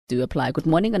do apply. Good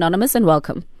morning, Anonymous, and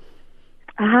welcome.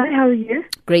 Hi, how are you?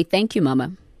 Great, thank you,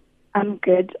 Mama. I'm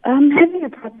good. I'm having a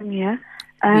problem here.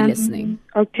 We're listening.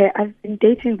 Okay, I've been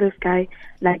dating this guy,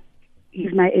 like,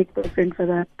 he's my ex-boyfriend for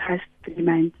the past 3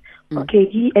 months. Okay,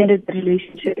 he ended the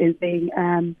relationship and saying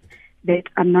that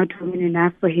I'm not woman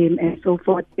enough for him and so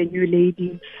forth. The new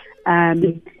lady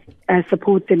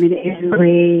supports him in every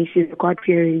way. She's a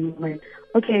God-fearing woman.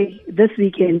 Okay, this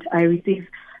weekend I received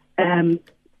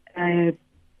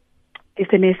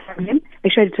SMS from him.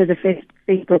 Actually, it was a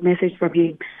Facebook message from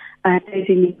him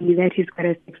stating me that he's got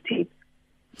a sex tape.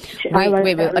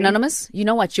 Wait, Anonymous, you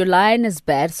know what? Your line is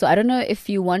bad, so I don't know if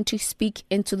you want to speak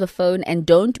into the phone and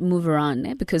don't move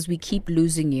around because we keep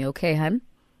losing you, okay, hon?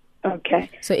 Okay.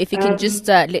 So if you can just,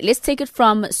 let's take it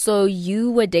from, so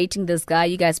you were dating this guy,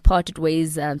 you guys parted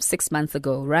ways 6 months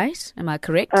ago, right? Am I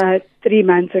correct? 3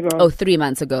 months ago. Oh, 3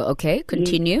 months ago, okay.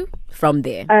 Continue from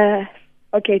there.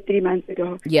 Okay, 3 months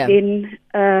ago. Yeah. Then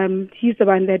he's the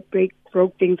one that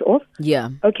broke things off. Yeah.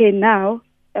 Okay, now,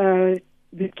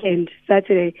 weekend,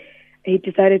 Saturday, he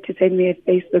decided to send me a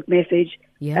Facebook message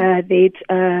that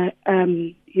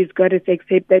he's got a sex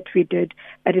tape that we did,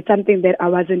 but it's something that I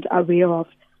wasn't aware of.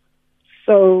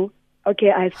 So,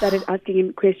 okay, I started asking him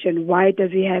a question, why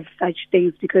does he have such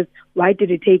things? Because why did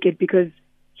he take it? Because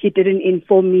he didn't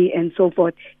inform me and so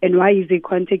forth. And why is he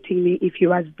contacting me if he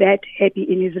was that happy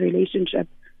in his relationship?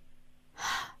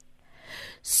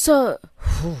 So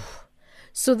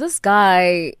this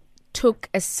guy took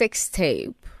a sex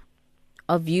tape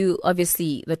of you,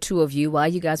 obviously the two of you, while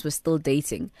you guys were still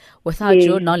dating, without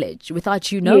your knowledge,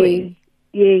 without you knowing.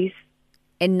 Yes.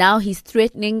 And now he's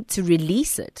threatening to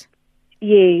release it.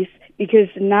 Yes, because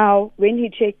now when he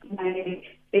checked my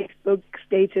Facebook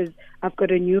status, I've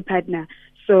got a new partner.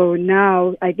 So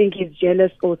now I think he's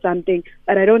jealous or something,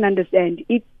 but I don't understand.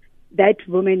 If that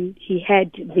woman he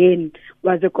had then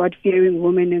was a God-fearing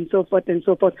woman and so forth,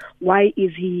 why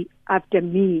is he after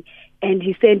me? And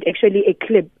he sent actually a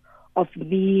clip of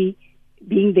me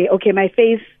being there. Okay, my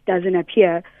face doesn't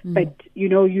appear, but you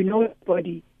know the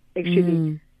body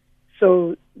actually.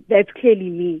 So that's clearly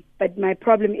me. But my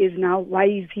problem is now, why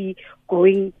is he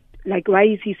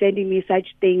sending me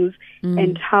such things,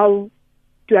 and how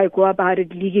do I go about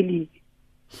it legally?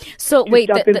 So to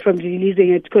stop him from releasing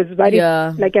it, because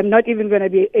I'm not even going to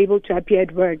be able to appear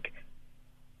at work.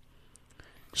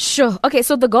 Sure. Okay.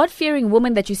 So the God-fearing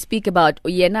woman that you speak about,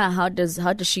 Yena, how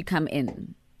does she come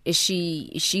in? Is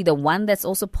she the one that's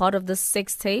also part of this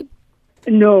sex tape?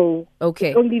 No. Okay.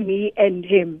 It's only me and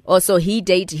him. Oh, so he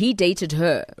dated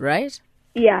her, right?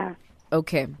 Yeah.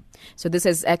 Okay. So this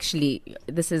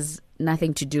has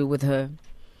nothing to do with her.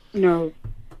 No.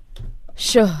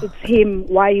 Sure. It's him.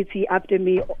 Why is he after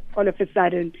me all of a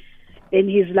sudden? Then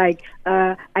he's like,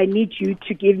 I need you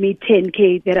to give me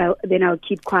 10K, then I'll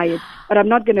keep quiet. But I'm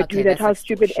not going to do that. How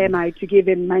stupid am I to give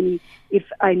him money if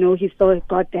I know he still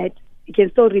got that? He can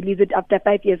still release it after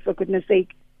 5 years, for goodness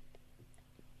sake.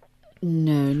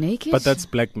 No, naked. But that's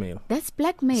blackmail. That's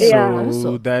blackmail.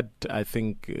 So that, I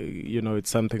think, it's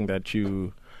something that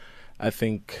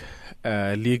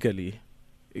legally,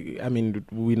 I mean,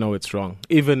 we know it's wrong.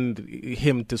 Even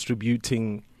him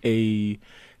distributing a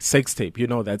sex tape,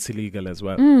 that's illegal as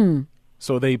well.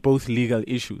 So they're both legal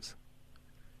issues.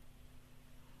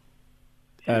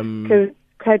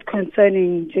 Quite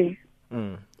concerning, Jay.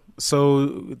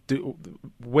 So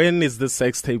when is the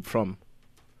sex tape from?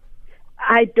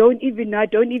 I don't even know. I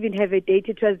don't even have a date.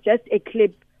 It was just a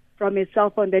clip from his cell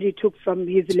phone that he took from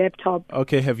his laptop.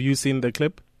 Okay, have you seen the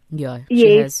clip? Yeah.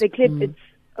 Yes, the clip. It's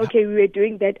okay. We were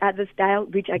doing that other style,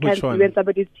 which I can't see when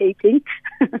somebody's taping.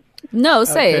 No,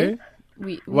 say.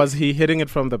 Okay. Was he hitting it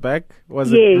from the back?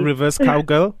 Was it reverse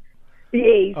cowgirl?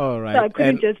 Yes. All right. So I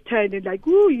couldn't just turn it like,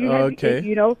 ooh, you have okay.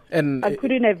 And I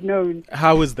couldn't have known.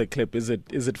 How is the clip? Is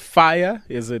it fire?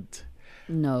 Is it?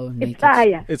 No, it's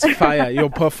fire. It's fire. Your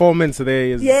performance there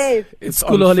is. Yes. It's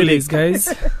school holidays, guys.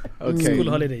 Okay. School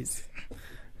holidays.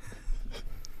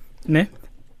 Ne?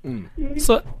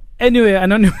 So anyway,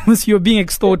 Anonymous, you're being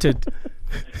extorted.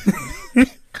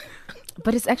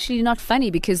 But it's actually not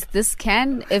funny because this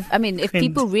can, if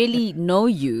people really know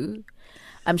you,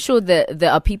 I'm sure that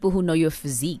there are people who know your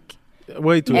physique.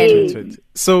 Wait.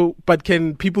 So, but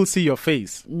can people see your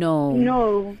face? No.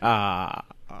 No.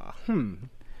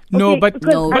 No, but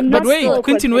wait, sure,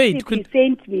 Quentin, wait. He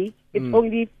sent me. It's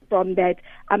only from that.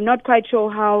 I'm not quite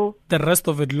sure how the rest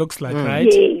of it looks like, right?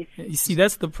 Yes. You see,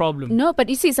 that's the problem. No, but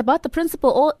you see, it's about the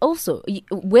principle also.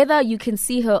 Whether you can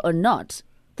see her or not,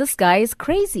 this guy is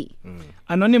crazy.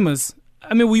 Anonymous,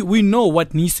 I mean, we know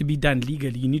what needs to be done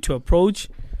legally. You need to approach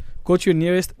go to your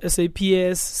nearest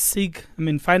SAPS,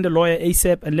 find a lawyer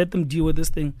ASAP and let them deal with this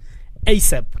thing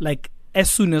ASAP, like as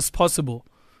soon as possible.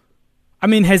 I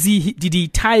mean, did he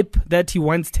type that he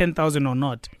wants 10,000 or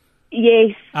not?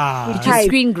 Yes. Did you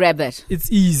screen grab it?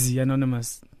 It's easy,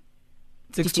 Anonymous.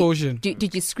 It's extortion.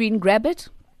 Did you screen grab it?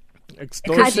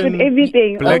 Extortion,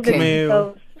 everything, blackmail.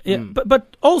 Okay. Yeah,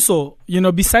 but also,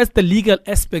 besides the legal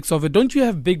aspects of it, don't you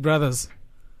have big brothers?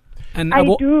 And I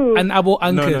do. And abo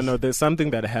uncles? No. There's something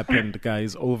that happened,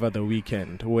 guys, over the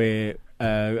weekend where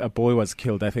a boy was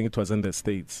killed. I think it was in the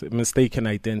States. Mistaken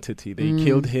identity. They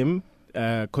killed him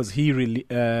because he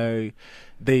released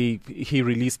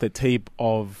a tape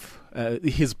of.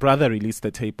 His brother released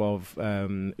a tape of,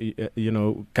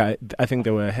 guy, I think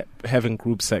they were having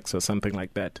group sex or something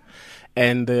like that.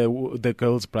 And the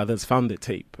girl's brothers found the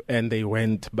tape and they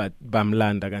went, but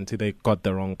Bamlanda until they got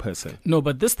the wrong person. No,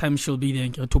 but this time she'll be there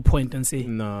to point and say,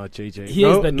 no, JJ.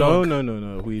 Here's the dog.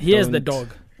 No. Here's the dog.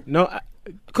 No.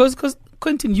 Because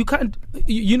Quentin, you can't,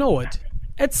 you know what?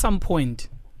 At some point,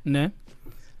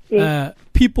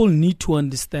 people need to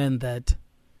understand that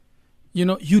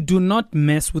you do not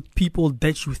mess with people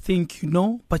that you think you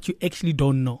know, but you actually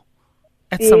don't know.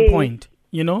 At some point,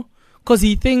 because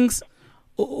he thinks,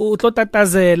 and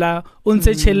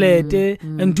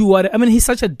do what. I mean, he's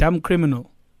such a dumb criminal.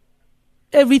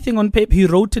 Everything on paper, he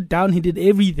wrote it down. He did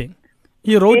everything.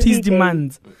 He wrote his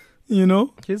demands.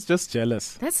 He's just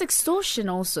jealous. That's extortion,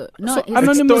 also. No, So,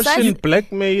 extortion,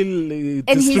 blackmail,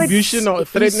 distribution, or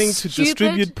threatening to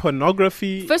distribute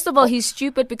pornography. First of all, he's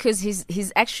stupid because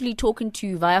he's actually talking to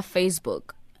you via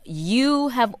Facebook. You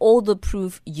have all the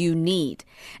proof you need.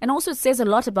 And also it says a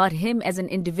lot about him as an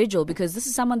individual because this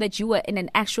is someone that you were in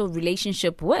an actual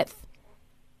relationship with.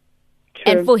 True.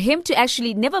 And for him to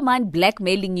actually, never mind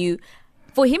blackmailing you,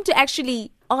 for him to actually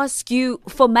ask you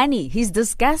for money, he's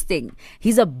disgusting.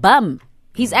 He's a bum.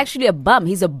 He's actually a bum.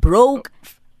 He's a broke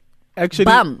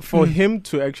bum. For him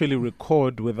to actually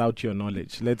record without your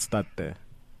knowledge, let's start there.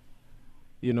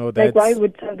 That's... Like, why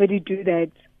would somebody do that?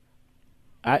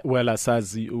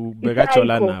 Asazi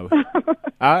ubekajola nawe.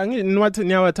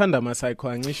 Ngiwathanda masayikho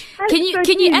angisho. Can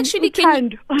you actually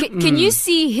can you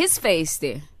see his face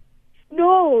there?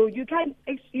 No, you can't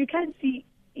see.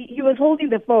 He was holding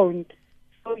the phone,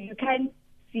 so you can't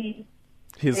see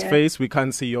his face. We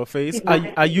can't see your face.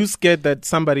 Are you scared that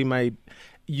somebody might?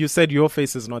 You said your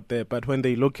face is not there, but when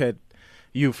they look at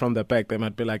you from the back, they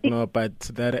might be like, no, but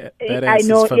that ass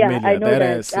is familiar. Yeah, I know that.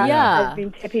 Ass, I've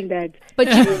been tapping that. But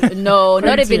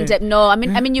not even no. I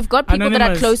mean, you've got people that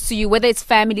are close to you, whether it's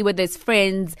family, whether it's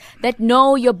friends, that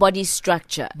know your body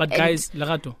structure. But guys,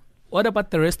 Lagato, what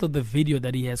about the rest of the video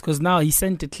that he has? Because now he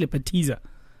sent a clip, a teaser.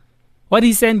 What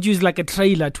he sent you is like a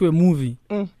trailer to a movie.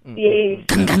 Yes.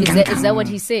 Is that what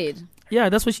he said? Yeah,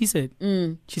 that's what she said.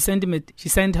 She sent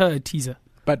her a teaser.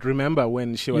 But remember,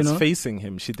 when she was facing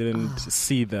him, she didn't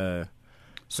see the.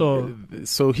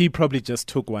 So he probably just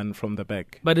took one from the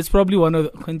back. But it's probably one of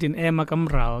the Quentin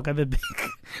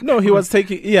No, he was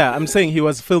taking. Yeah, I'm saying he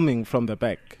was filming from the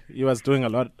back. He was doing a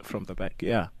lot from the back.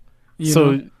 Yeah.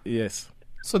 Yes.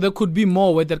 So there could be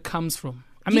more where that comes from.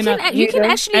 You can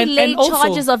actually lay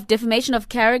charges of defamation of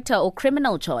character or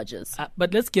criminal charges.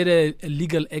 But let's get a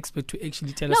legal expert to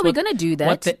actually tell us. No, we're going to do that.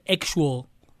 What the actual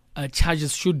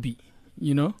charges should be.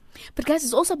 But guys,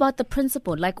 it's also about the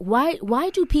principle. Like,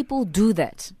 why do people do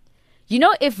that?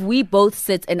 If we both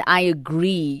sit and I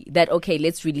agree that, okay,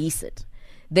 let's release it,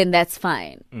 then that's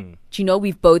fine.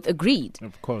 We've both agreed.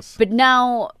 Of course. But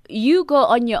now you go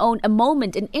on your own,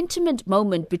 an intimate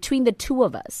moment between the two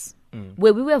of us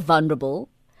where we were vulnerable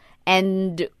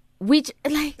and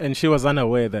and she was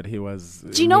unaware that he was.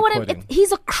 Do you know what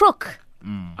he's a crook.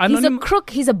 He's a crook.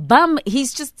 He's a bum.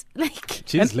 He's just like.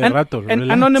 Jeez,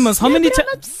 and Anonymous, how many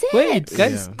times? Wait,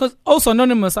 guys, because also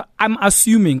Anonymous, I'm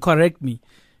assuming. Correct me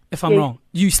if I'm wrong.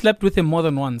 You slept with him more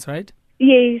than once, right?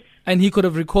 Yes. And he could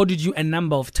have recorded you a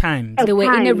number of times. They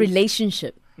were in a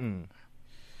relationship. So,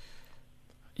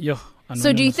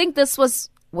 do you think this was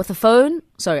with a phone?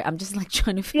 Sorry, I'm just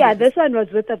trying to. Yeah, this one was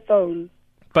with a phone.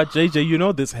 But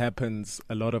JJ, this happens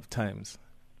a lot of times.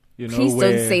 Please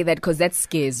don't say that because that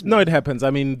scares me. No, it happens. I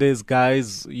mean, there's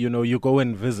guys, you go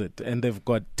and visit and they've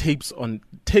got tapes.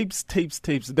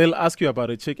 They'll ask you about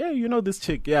a chick. Hey, this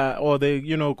chick, yeah. Or they,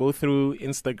 go through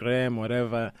Instagram,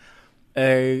 whatever.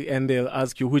 And they'll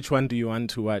ask you, which one do you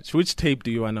want to watch? Which tape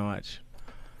do you want to watch?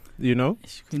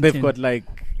 They've got like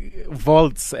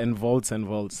vaults and vaults and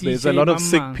vaults. There's a lot of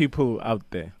sick people out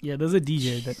there. Yeah, there's a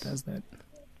DJ that does that.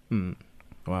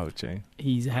 Wow, Jay.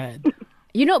 He's had...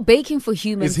 baking for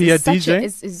humans. Is he a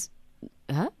DJ?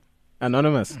 Huh?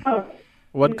 Anonymous. Oh,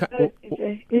 What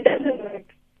it doesn't work.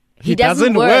 He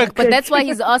doesn't work, but that's why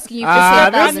he's asking you for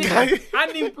 10,000.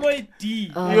 Unemployed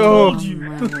D. Oh, I told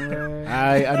you.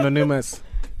 Hi, anonymous.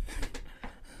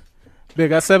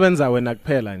 Bekasebenza wena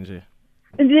kuphela nje.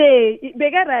 Nje,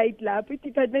 beka right lapho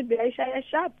department beyashaya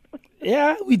sharp.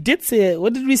 Yeah, we did say.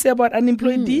 What did we say about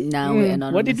unemployed D? Now we're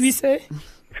anonymous. What did we say?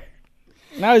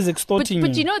 Now he's extorting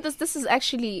but you know this is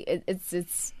actually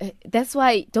it's that's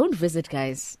why don't visit,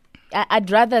 guys.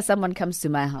 I'd rather someone comes to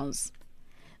my house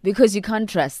because you can't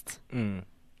trust.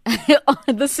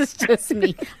 This is just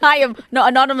me. I am no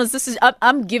anonymous. This is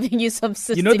I'm giving you some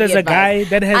system. You know, there's a guy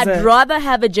that has. I'd rather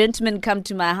have a gentleman come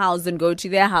to my house than go to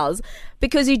their house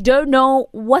because you don't know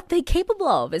what they're capable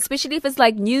of, especially if it's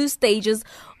like new stages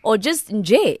or just in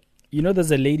jail. You know,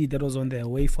 there's a lady that was on their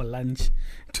way for lunch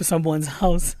to someone's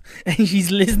house, and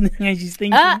she's listening and she's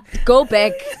thinking, "Go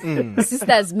back,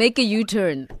 sisters. Make a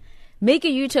U-turn." Make a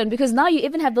U-turn because now you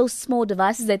even have those small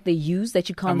devices that they use that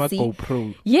you can't see.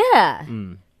 GoPro. Yeah.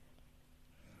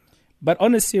 But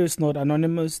on a serious note,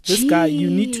 anonymous, this guy, you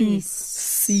need to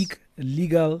seek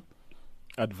legal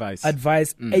Advice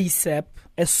ASAP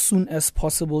as soon as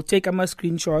possible. Take my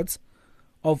screenshots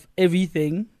of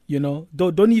everything. You know,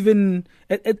 don't even.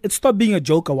 It stopped being a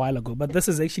joke a while ago, but this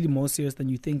is actually more serious than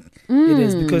you think it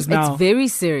is because now it's very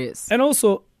serious. And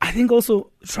also, I think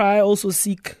try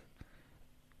seek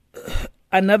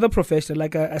another professional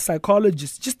like a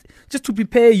psychologist just to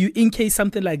prepare you in case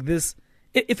something like this,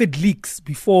 if it leaks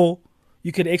before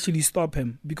you could actually stop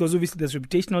him, because obviously there's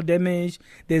reputational damage,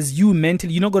 there's you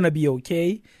mentally, you're not going to be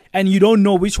okay, and you don't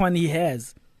know which one he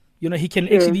has. You know, he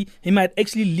might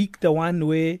actually leak the one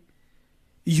where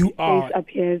your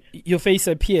face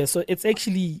appears. So it's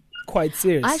actually quite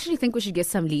serious. I actually think we should get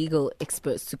some legal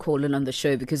experts to call in on the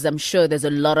show because I'm sure there's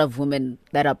a lot of women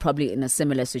that are probably in a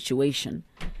similar situation,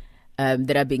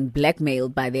 that are being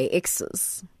blackmailed by their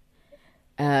exes.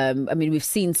 I mean, we've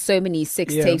seen so many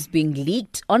sex tapes being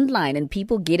leaked online and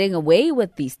people getting away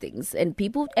with these things, and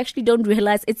people actually don't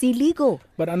realize it's illegal.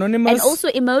 But anonymous, and also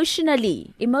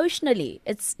emotionally,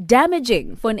 it's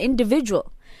damaging for an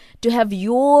individual to have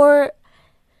your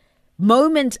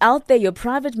moment out there, your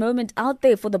private moment out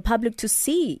there for the public to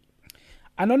see.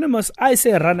 Anonymous, I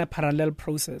say run a parallel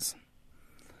process.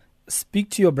 Speak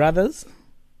to your brothers.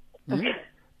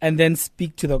 And then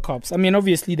speak to the cops. I mean,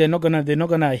 obviously they're not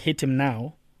gonna hit him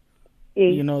now.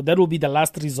 You know, that will be the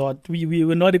last resort.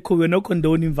 We're not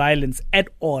condoning violence at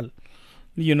all.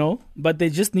 You know, but they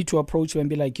just need to approach you and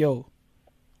be like, "Yo,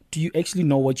 do you actually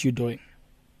know what you're doing?"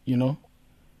 You know,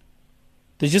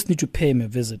 they just need to pay him a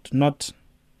visit, not,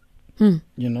 you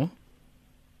know.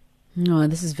 No,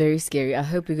 this is very scary. I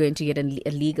hope we're going to get a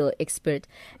legal expert.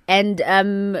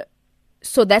 And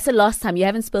so that's the last time. You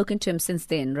haven't spoken to him since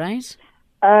then, right?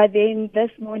 Then this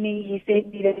morning he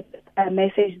sent me a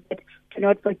message that do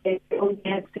not forget you only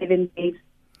have 7 days.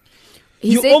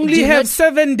 You only have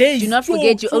 7 days. Do not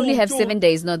forget you only have 7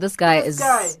 days. No, this guy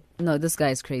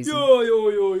is crazy. Yo.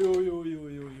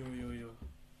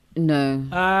 No.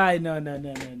 No.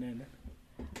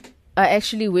 I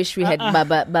actually wish we had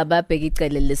Baba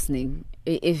Pegikale listening.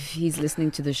 If he's listening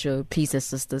to the show, please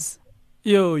assist us.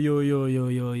 Yo.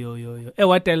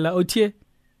 What Otie?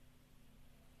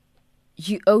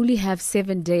 You only have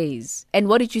 7 days. And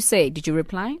what did you say? Did you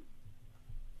reply?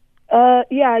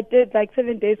 Yeah, I did. Like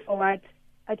 7 days for what?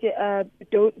 I said,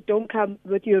 don't come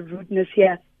with your rudeness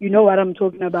here. You know what I'm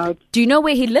talking about. Do you know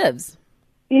where he lives?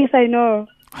 Yes, I know.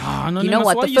 You know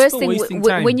what? The first thing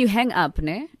when you hang up,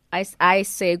 I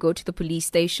say go to the police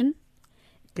station.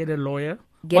 Get a lawyer.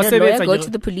 Go to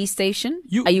the police station.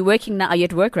 Are you working now? Are you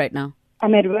at work right now?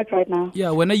 I'm at work right now.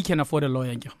 Yeah, when you can afford a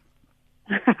lawyer.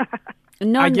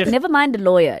 No, never mind the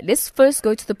lawyer. Let's first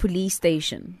go to the police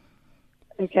station.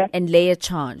 Okay. And lay a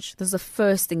charge. That's the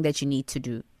first thing that you need to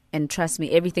do. And trust me,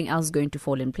 everything else is going to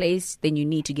fall in place. Then you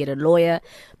need to get a lawyer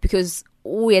because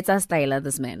it's a style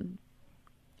this man.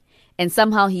 And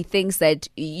somehow he thinks that,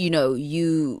 you know,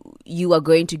 you are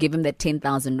going to give him that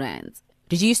 10,000 rands.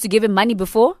 Did you used to give him money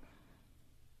before?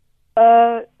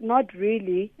 Not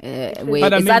really.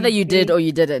 It's either you did or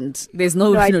you didn't. There's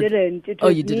no. No, I didn't. It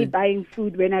was you me didn't. buying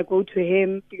food when I go to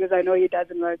him because I know he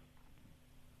doesn't work.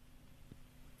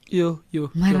 Yo.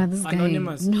 This guy.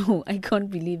 Anonymous. No, I can't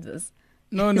believe this.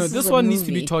 No. This one needs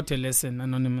to be taught a lesson.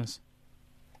 Anonymous.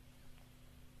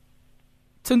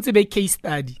 Tsuntsibe case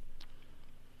study.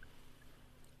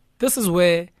 This is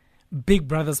where big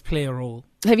brothers play a role.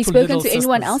 Have you spoken to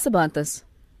anyone else about this?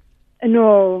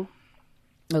 No.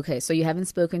 Okay, so you haven't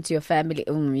spoken to your family.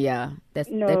 Yeah, that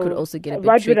could also get a bit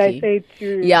what tricky. What would I say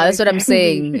to? Yeah, that's what I'm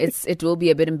saying. It will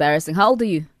be a bit embarrassing. How old are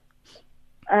you?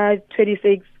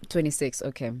 26. 26.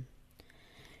 Okay.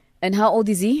 And how old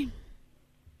is he?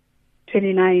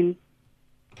 29.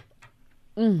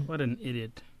 What an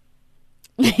idiot.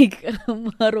 Like,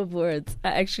 I'm out of words. I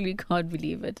actually can't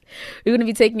believe it. We're going to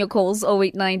be taking your calls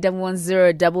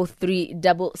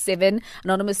 089-110-3377.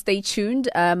 Anonymous, stay tuned.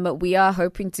 We are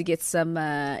hoping to get some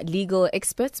legal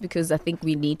experts because I think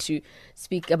we need to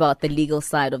speak about the legal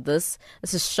side of this.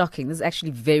 This is shocking. This is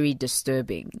actually very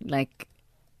disturbing. Like,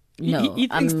 no. He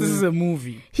thinks this is a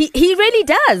movie. He really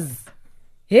does.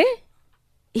 Yeah?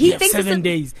 He Yeah, thinks it's 7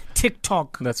 days.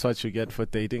 TikTok. That's what you get for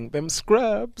dating them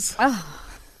scrubs.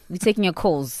 We're taking your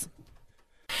calls.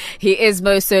 He is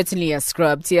most certainly a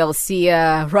scrub. TLC,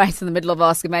 right in the middle of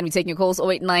Ask a Man. We're taking your calls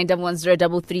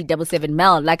 089-110-3377.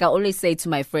 Mel, like I always say to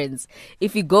my friends,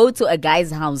 if you go to a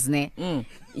guy's house,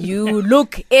 you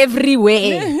look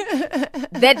everywhere.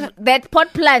 that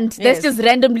pot plant that's just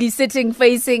randomly sitting,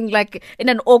 facing like in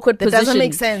an awkward position. It doesn't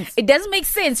make sense. It doesn't make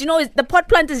sense. You know, the pot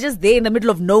plant is just there in the middle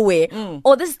of nowhere.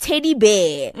 Or this teddy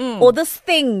bear. Or this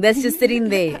thing that's just sitting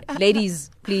there. Ladies,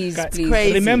 please, please.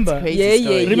 Crazy. Remember, It's crazy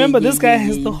story. Remember, this guy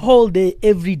has the whole day,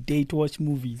 every day to watch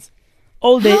movies.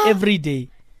 All day, every day.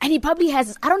 And he probably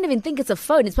has, I don't even think it's a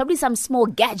phone. It's probably some small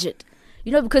gadget.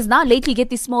 You know, because now lately you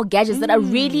get these small gadgets that are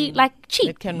really like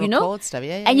cheap. It can you know? record stuff.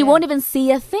 Yeah, and you won't even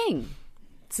see a thing.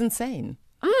 It's insane.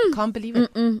 Can't believe it.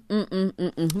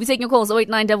 We're taking your calls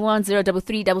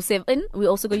 089-110-3377. We're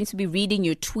also going to be reading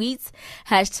your tweets.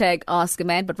 Hashtag Ask a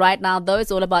Man. But right now, though,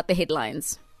 it's all about the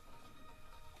headlines.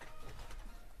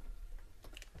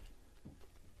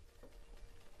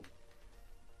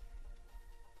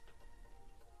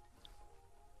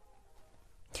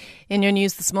 In your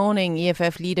news this morning,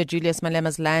 EFF leader Julius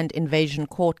Malema's land invasion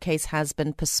court case has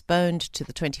been postponed to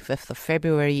the 25th of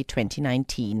February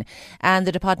 2019. And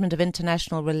the Department of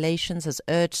International Relations has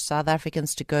urged South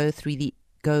Africans to go through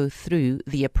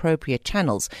the appropriate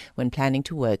channels when planning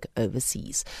to work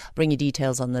overseas. I'll bring you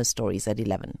details on those stories at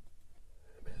 11.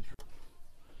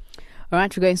 All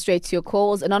right, we're going straight to your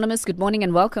calls. Anonymous, good morning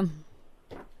and welcome.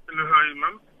 Hello, how are you,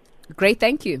 ma'am? Great,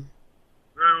 thank you.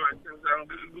 Very well, thanks.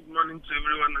 Good morning to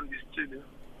everyone on this studio.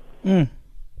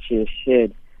 She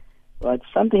shared. Right,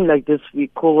 something like this we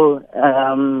call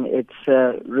it's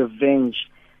revenge,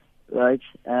 right?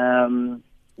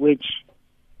 Which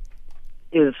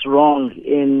is wrong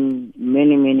in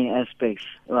many aspects,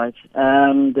 right?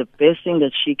 The best thing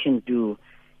that she can do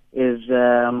is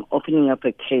opening up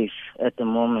a case at the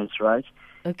moment, right?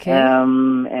 Okay.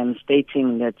 And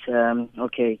stating that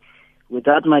okay,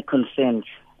 without my consent,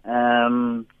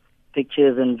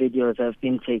 pictures and videos have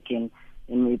been taken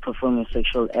in me performing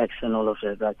sexual acts and all of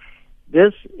that. Right?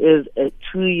 This is a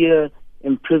 2-year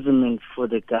imprisonment for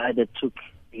the guy that took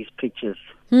these pictures.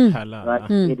 Right?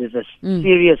 It is a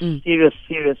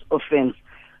serious offense.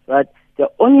 Right? The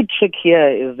only trick here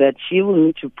is that she will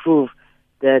need to prove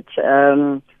that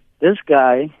this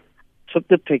guy took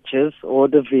the pictures or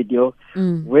the video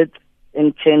with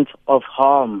intent of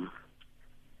harm,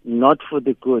 not for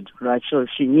the good, right? So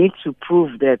she needs to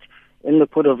prove that in the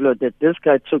court of law that this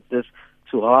guy took this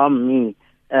to harm me.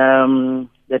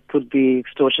 That could be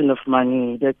extortion of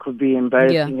money. That could be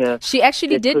embarrassing her. She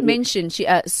actually did mention.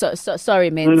 Sorry,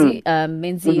 Menzi.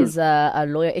 Menzi is a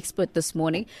lawyer expert this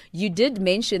morning. You did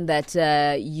mention that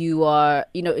you are.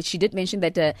 You know, she did mention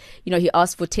that he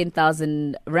asked for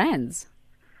 10,000 rands.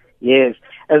 Yes,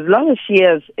 as long as she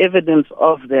has evidence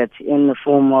of that in the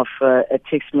form of a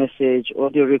text message,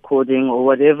 audio recording, or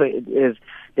whatever it is,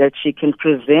 that she can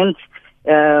present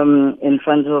in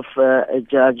front of a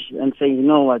judge and say, you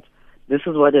know what, this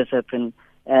is what has happened,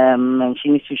 and she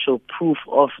needs to show proof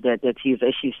of that he's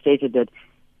actually stated that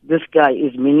this guy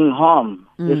is meaning harm.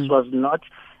 This was not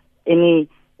any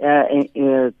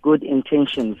good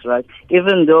intentions, right?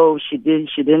 Even though she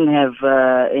didn't have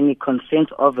any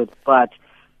consent of it, but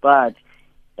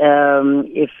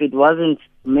if it wasn't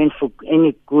meant for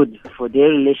any good for their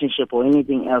relationship or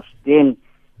anything else, then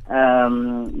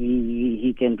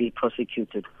he can be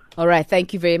prosecuted. All right,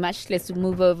 thank you very much. Let's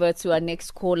move over to our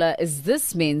next caller. Is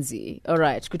this Menzi? All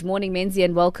right, good morning, Menzi,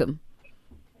 and welcome.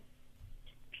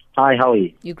 Hi, how are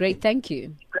you? You're great, thank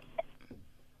you.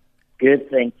 Good,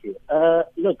 thank you.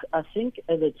 Look, I think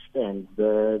as it stands,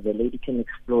 the lady can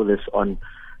explore this on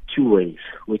two ways,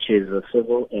 which is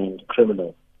civil and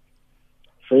criminal.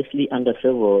 Firstly, under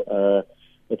civil,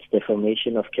 it's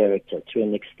defamation of character to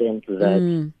an extent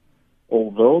that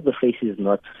although the face is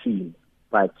not seen,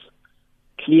 but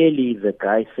clearly the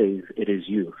guy says it is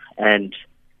you, and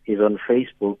he's on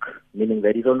Facebook, meaning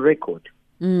that he's on record,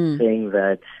 saying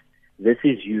that this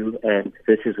is you and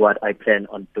this is what I plan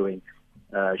on doing,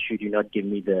 should you not give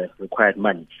me the required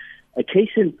money. A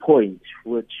case in point,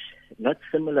 which not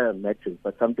similar matters,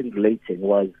 but something relating,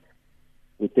 was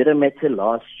We did a matter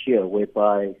last year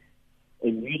whereby a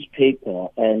newspaper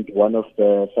and one of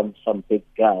the some big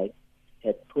guy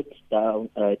had put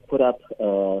up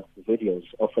videos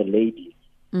of a lady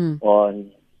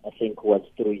on, I think was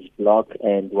through his blog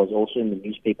and was also in the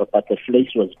newspaper, but the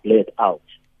face was blurred out.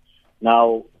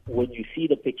 Now, when you see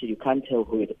the picture, you can't tell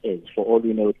who it is. For all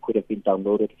you know, it could have been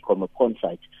downloaded from a porn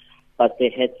site. But they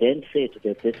had then said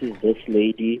that this is this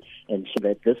lady, and so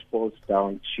that this falls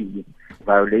down to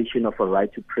violation of a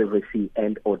right to privacy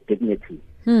and or dignity.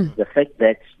 The fact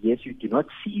that, yes, you do not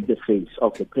see the face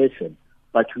of the person,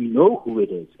 but we know who it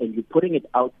is, and you're putting it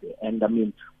out there. And I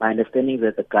mean, my understanding is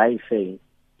that the guy is saying,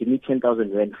 give me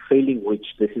 10,000 rand, failing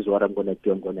which this is what I'm going to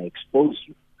do, I'm going to expose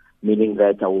you. Meaning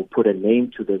that I will put a name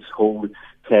to this whole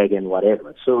tag and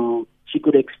whatever. So she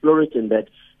could explore it in that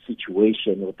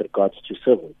situation with regards to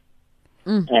civil.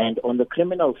 And on the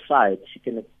criminal side, she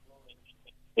can explore it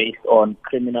based on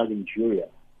criminal injuria,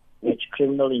 which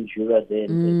criminal injuria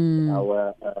then is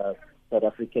our South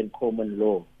African common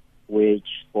law, which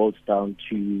boils down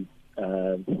to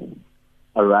a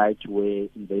right where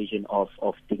invasion of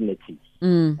dignity.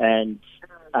 And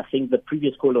I think the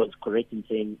previous caller was correct in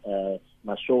saying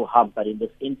must show harm, but in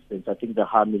this instance, I think the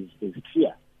harm is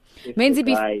clear. If the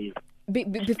guy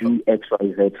do X,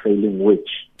 Y, Z, failing which.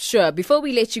 Sure. Before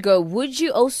we let you go, would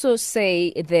you also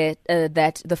say that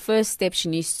that the first step she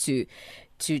needs to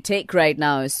take right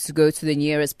now is to go to the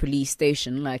nearest police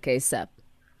station, like ASAP?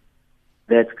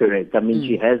 That's correct. I mean,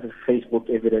 she has Facebook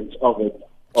evidence of it,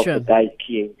 of the guy's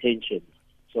key intentions.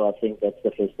 So I think that's the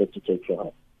first step to take for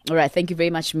her. All right, thank you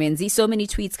very much, Menzi. So many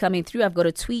tweets coming through. I've got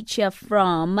a tweet here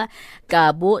from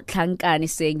Gabo Tlankani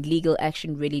saying legal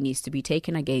action really needs to be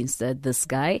taken against this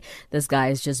guy. This guy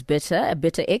is just bitter, a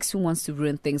bitter ex who wants to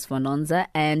ruin things for Nonza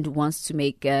and wants to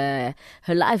make her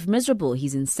life miserable.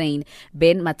 He's insane.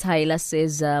 Ben Mataila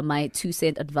says, my 2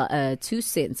 cents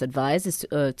advice is to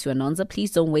Anonza,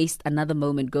 please don't waste another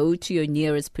moment. Go to your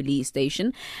nearest police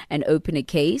station and open a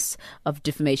case of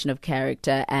defamation of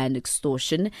character and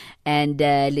extortion. And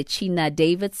Lechina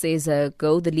David says,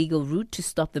 go the legal route to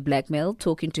stop the blackmail.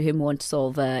 Talking to him won't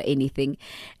solve anything.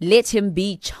 Let him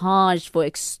be charged for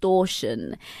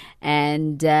extortion.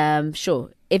 And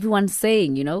sure, everyone's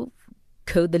saying, go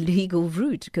the legal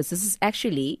route because this is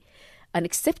actually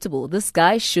unacceptable. This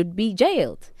guy should be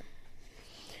jailed.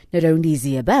 Not only is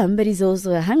he a bum, but he's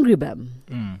also a hungry bum.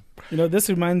 This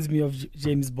reminds me of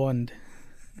James Bond.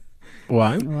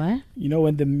 Why? What?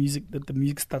 When the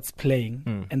music starts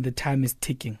playing and the time is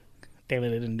ticking. You've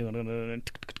got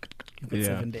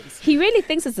 7 days. He really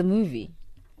thinks it's a movie.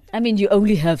 I mean, you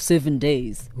only have 7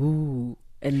 days. Ooh.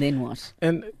 And then what?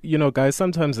 And, guys,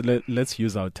 sometimes let's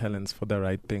use our talents for the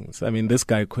right things. I mean, this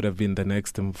guy could have been the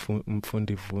next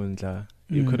Mfundi Vundla.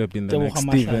 He could have been the next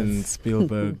Steven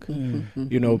Spielberg.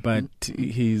 But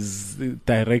his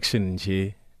direction,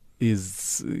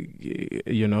 is,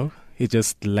 he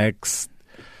just lacks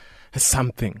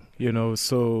something,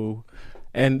 so,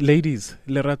 and ladies,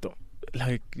 Lerato,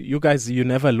 like you guys, you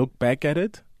never look back at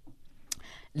it?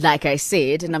 Like I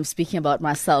said, and I'm speaking about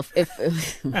myself, if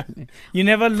you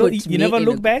never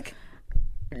look back?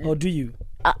 Or do you?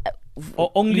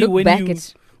 Or only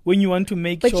when you want to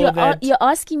make sure that... But you're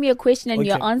asking me a question and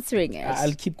you're answering it.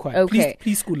 I'll keep quiet. Okay.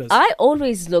 Please school us. I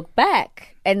always look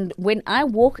back. And when I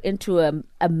walk into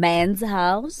a man's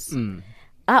house,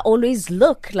 I always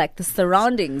look like the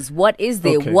surroundings. What is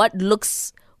there? Okay. What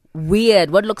looks weird?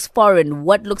 What looks foreign?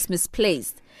 What looks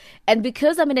misplaced? And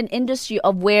because I'm in an industry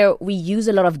of where we use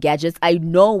a lot of gadgets, I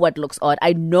know what looks odd.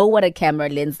 I know what a camera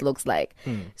lens looks like.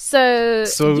 So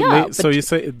you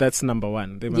say that's number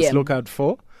one. They must look out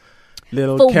for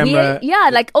little camera.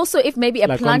 Weird, like also if maybe a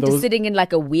like plant is sitting in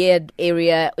like a weird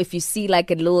area, if you see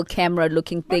like a little camera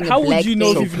looking thing, how would you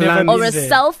know if you've never been or a there?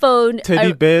 cell phone,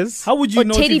 teddy bears? How would you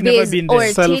know if you've never been there? Or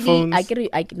cell teddy, phones?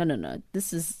 No.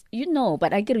 This is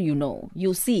but I get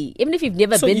you'll see. Even if you've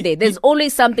never been there, there's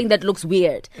always something that looks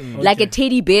weird, like a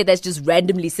teddy bear that's just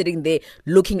randomly sitting there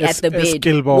looking at the bed.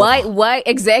 Why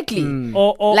exactly?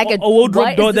 Or like a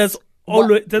wardrobe door that's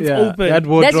open. That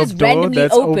wardrobe that's just door randomly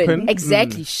that's open.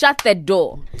 Exactly. Shut that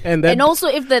door. And also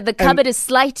if the cupboard is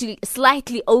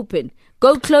slightly open,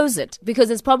 go close it because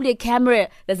there's probably a camera,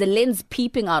 there's a lens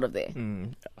peeping out of there.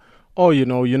 Or you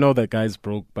know that guy's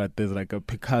broke, but there's like a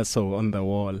Picasso on the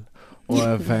wall.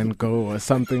 Or a Van Gogh or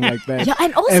something like that. Yeah,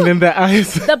 and also then the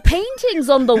eyes. The paintings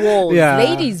on the walls.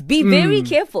 Ladies, be very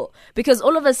careful because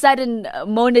all of a sudden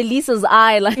Mona Lisa's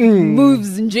eye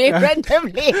moves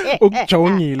randomly.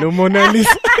 Mona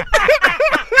Lisa.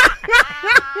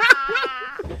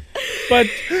 But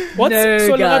what's No,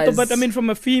 so guys. but I mean from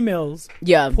a female's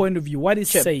point of view, what is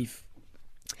safe?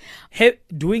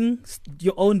 doing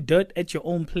your own dirt at your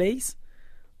own place,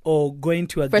 or going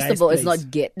to a First guy's of all, place? it's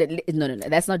not no,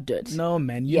 that's not dirt. No,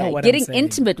 man, you know what getting I'm saying.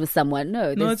 intimate with someone.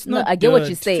 No, It's not. I get what dirt,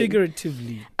 you're saying.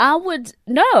 Figuratively,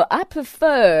 I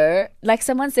prefer, like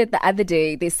someone said the other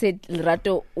day, they said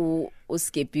Lerato o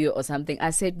skepi or something.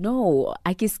 I said no,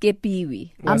 I can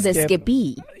skepiwi. I'm the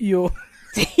skepi. Yo.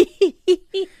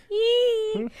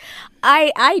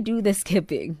 I do the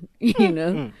skipping,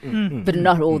 but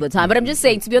not all the time. But I'm just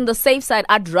saying, to be on the safe side,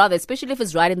 I'd rather, especially if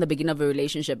it's right in the beginning of a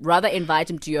relationship, rather invite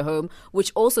him to your home,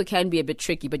 which also can be a bit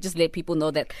tricky, but just let people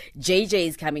know that JJ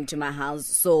is coming to my house.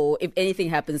 So if anything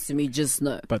happens to me, just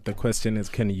know. But the question is,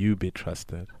 can you be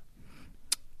trusted?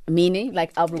 Meaning,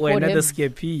 like, I'll record another him.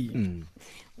 skepi.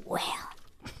 Well,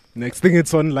 next thing,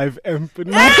 it's on live amp.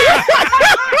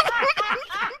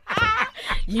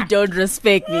 you don't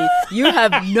respect me. You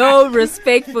have no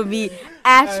respect for me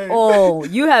at all.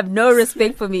 You have no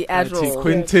respect for me at all.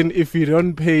 Quentin, if you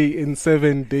don't pay in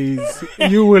 7 days,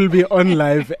 you will be on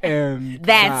live amp.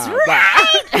 That's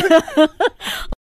right.